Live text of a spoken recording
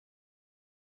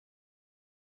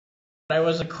I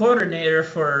was a coordinator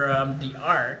for the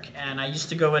ARC, and I used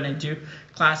to go in and do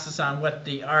classes on what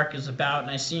the ARC is about,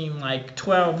 and I seen like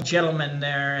 12 gentlemen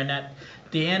there, and at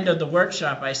the end of the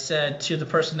workshop I said to the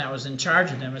person that was in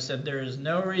charge of them, I said, there is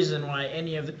no reason why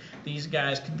any of these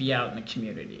guys could be out in the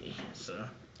community. So.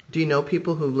 Do you know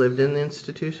people who lived in the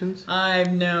institutions? I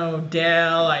know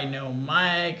Dale, I know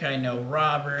Mike, I know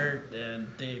Robert, and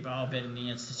they've all been in the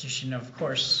institution. Of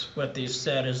course, what they've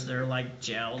said is they're like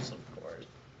jails, of course.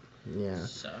 Yeah.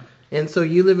 So. And so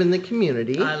you live in the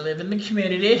community. I live in the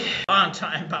community a long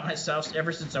time by myself,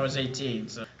 ever since I was 18.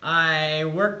 So I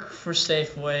work for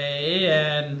Safeway,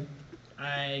 and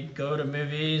I go to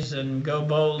movies and go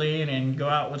bowling and go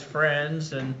out with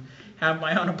friends and have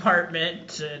my own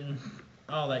apartment and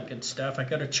all that good stuff. I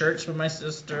go to church with my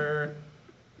sister,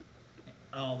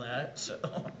 all that. So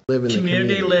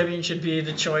community living should be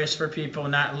the choice for people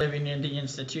not living in the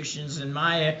institutions. In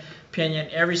my opinion,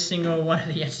 every single one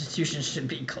of the institutions should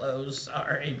be closed.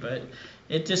 Sorry, but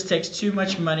it just takes too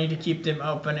much money to keep them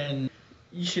open. And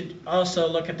you should also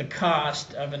look at the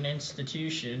cost of an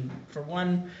institution. For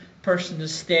one person to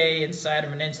stay inside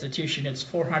of an institution, it's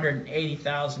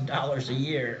 $480,000 a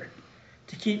year.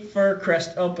 To keep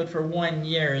Fircrest open for 1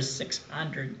 year is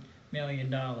 $600 million.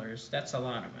 That's a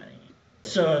lot of money.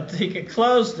 So if they could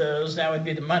close those, that would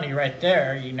be the money right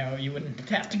there. You know, you wouldn't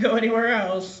have to go anywhere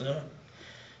else. So.